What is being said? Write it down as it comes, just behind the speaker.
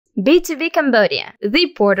B2B Cambodia,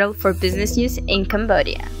 the portal for business news in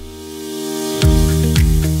Cambodia.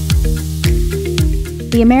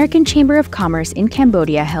 The American Chamber of Commerce in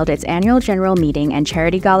Cambodia held its annual general meeting and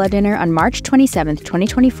charity gala dinner on March 27,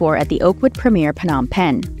 2024 at the Oakwood Premier Phnom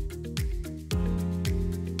Penh.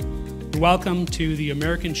 Welcome to the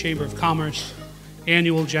American Chamber of Commerce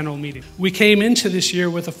annual general meeting. We came into this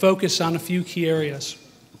year with a focus on a few key areas: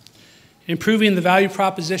 improving the value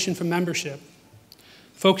proposition for membership,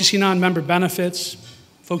 focusing on member benefits,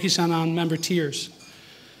 focusing on member tiers,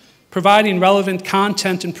 providing relevant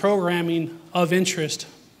content and programming of interest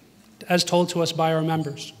as told to us by our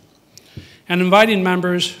members, and inviting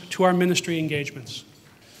members to our ministry engagements.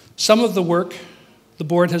 Some of the work the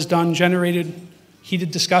board has done generated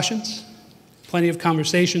heated discussions, plenty of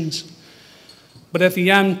conversations, but at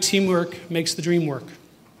the end, teamwork makes the dream work.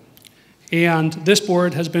 And this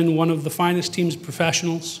board has been one of the finest teams of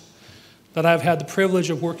professionals that I've had the privilege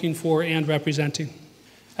of working for and representing.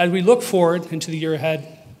 As we look forward into the year ahead,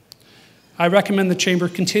 I recommend the Chamber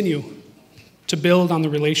continue to build on the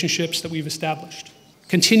relationships that we've established,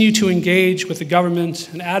 continue to engage with the government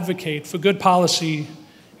and advocate for good policy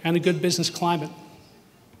and a good business climate,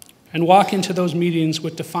 and walk into those meetings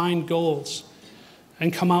with defined goals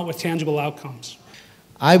and come out with tangible outcomes.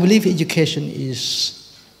 I believe education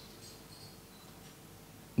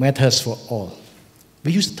matters for all.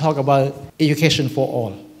 We used to talk about education for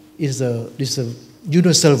all. It's a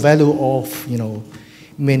universal value of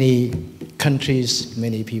many countries,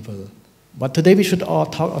 many people. But today we should all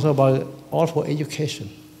talk also about all for education.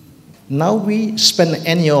 Now we spend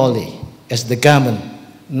annually, as the government,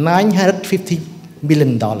 $950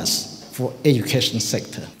 million for education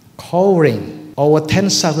sector, covering over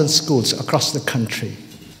 10,000 schools across the country.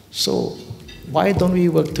 So why don't we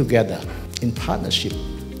work together in partnership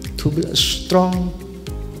to build a strong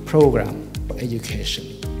program for education?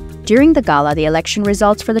 During the gala, the election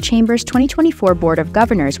results for the Chamber's 2024 Board of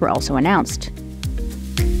Governors were also announced.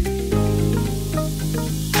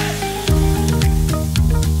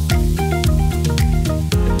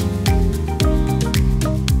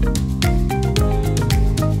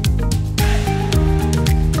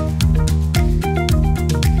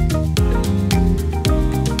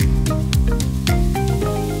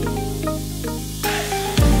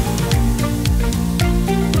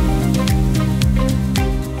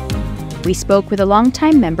 We spoke with a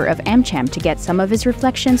longtime member of AmCham to get some of his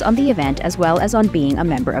reflections on the event as well as on being a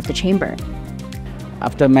member of the Chamber.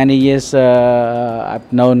 After many years,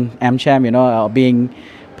 I've known AmCham, being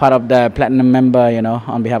part of the platinum member,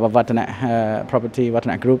 on behalf of Watana Property,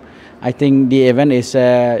 Watana Group. I think the event is,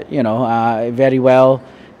 very well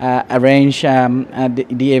arranged.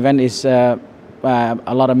 The event is a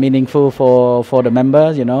lot of meaningful for the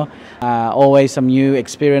members, always some new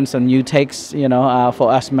experience and new takes, for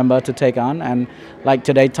us members to take on. And like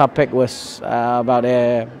today's topic was about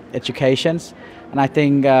education, and I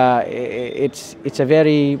think it's a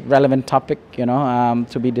very relevant topic,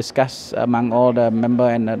 to be discussed among all the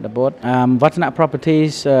members and the board. Watana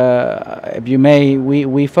Properties, if you may,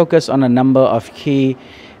 we focus on a number of key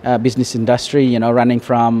business industry, running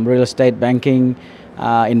from real estate, banking,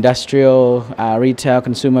 industrial, retail,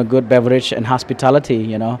 consumer good, beverage, and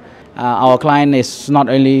hospitality. Our client is not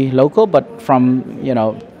only local, but from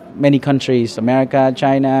many countries: America,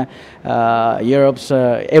 China, Europe,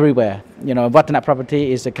 everywhere. Watana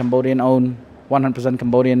Property is a Cambodian-owned, 100%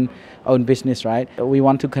 Cambodian-owned business, right? We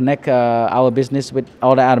want to connect our business with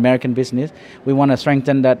all the American business. We want to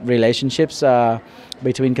strengthen that relationships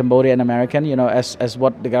between Cambodia and American. As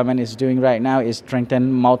what the government is doing right now is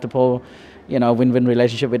strengthen multiple win-win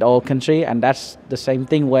relationship with all country, and that's the same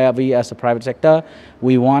thing where we as a private sector,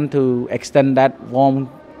 we want to extend that warm,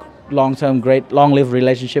 long-term, great, long-lived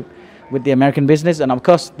relationship with the American business, and of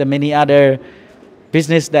course the many other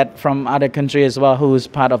business that from other countries as well, who is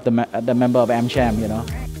part of the member of AmCham.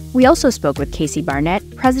 We also spoke with Casey Barnett,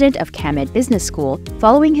 president of CAMED Business School,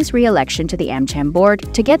 following his re-election to the AmCham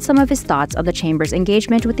board, to get some of his thoughts on the Chamber's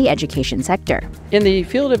engagement with the education sector. In the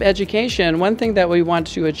field of education, one thing that we want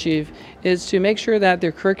to achieve is to make sure that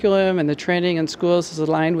their curriculum and the training in schools is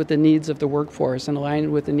aligned with the needs of the workforce and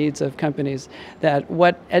aligned with the needs of companies, that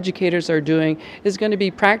what educators are doing is going to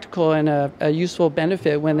be practical and a useful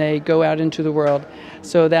benefit when they go out into the world,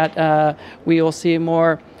 so that we will see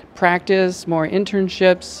more practice, more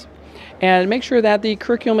internships, and make sure that the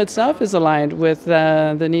curriculum itself is aligned with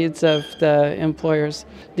the needs of the employers.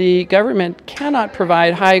 The government cannot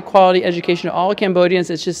provide high quality education to all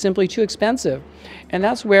Cambodians. It's just simply too expensive. And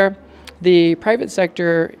that's where the private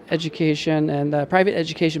sector education and the private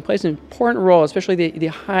education plays an important role, especially the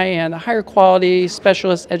high-end, the higher quality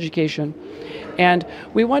specialist education. And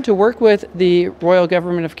we want to work with the Royal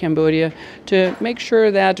Government of Cambodia to make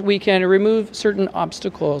sure that we can remove certain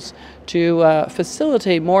obstacles to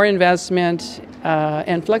facilitate more investment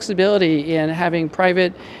and flexibility in having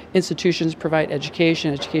private institutions provide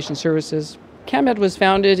education services. CamEd was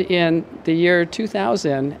founded in the year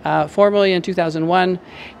 2000, formally in 2001,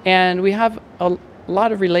 and we have a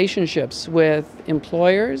lot of relationships with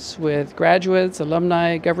employers, with graduates,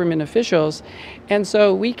 alumni, government officials, and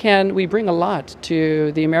so we bring a lot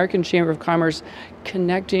to the American Chamber of Commerce,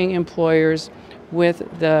 connecting employers with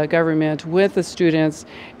the government, with the students,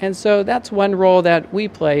 and so that's one role that we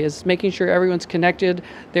play, is making sure everyone's connected,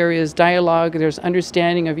 there is dialogue, there's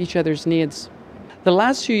understanding of each other's needs. The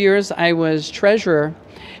last 2 years I was treasurer,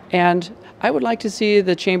 and I would like to see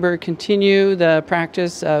the Chamber continue the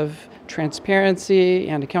practice of transparency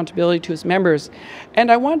and accountability to its members.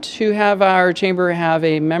 And I want to have our Chamber have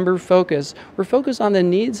a member focus. We're focused on the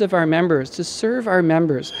needs of our members, to serve our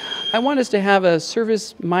members. I want us to have a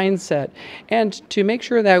service mindset and to make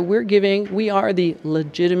sure that we are the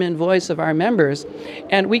legitimate voice of our members,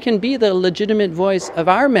 and we can be the legitimate voice of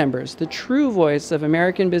our members, the true voice of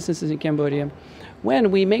American businesses in Cambodia,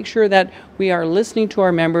 when we make sure that we are listening to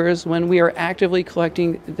our members, when we are actively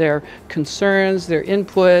collecting their concerns, their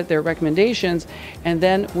input, their recommendations, and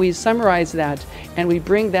then we summarize that and we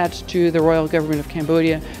bring that to the Royal Government of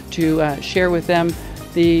Cambodia to share with them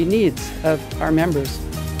the needs of our members.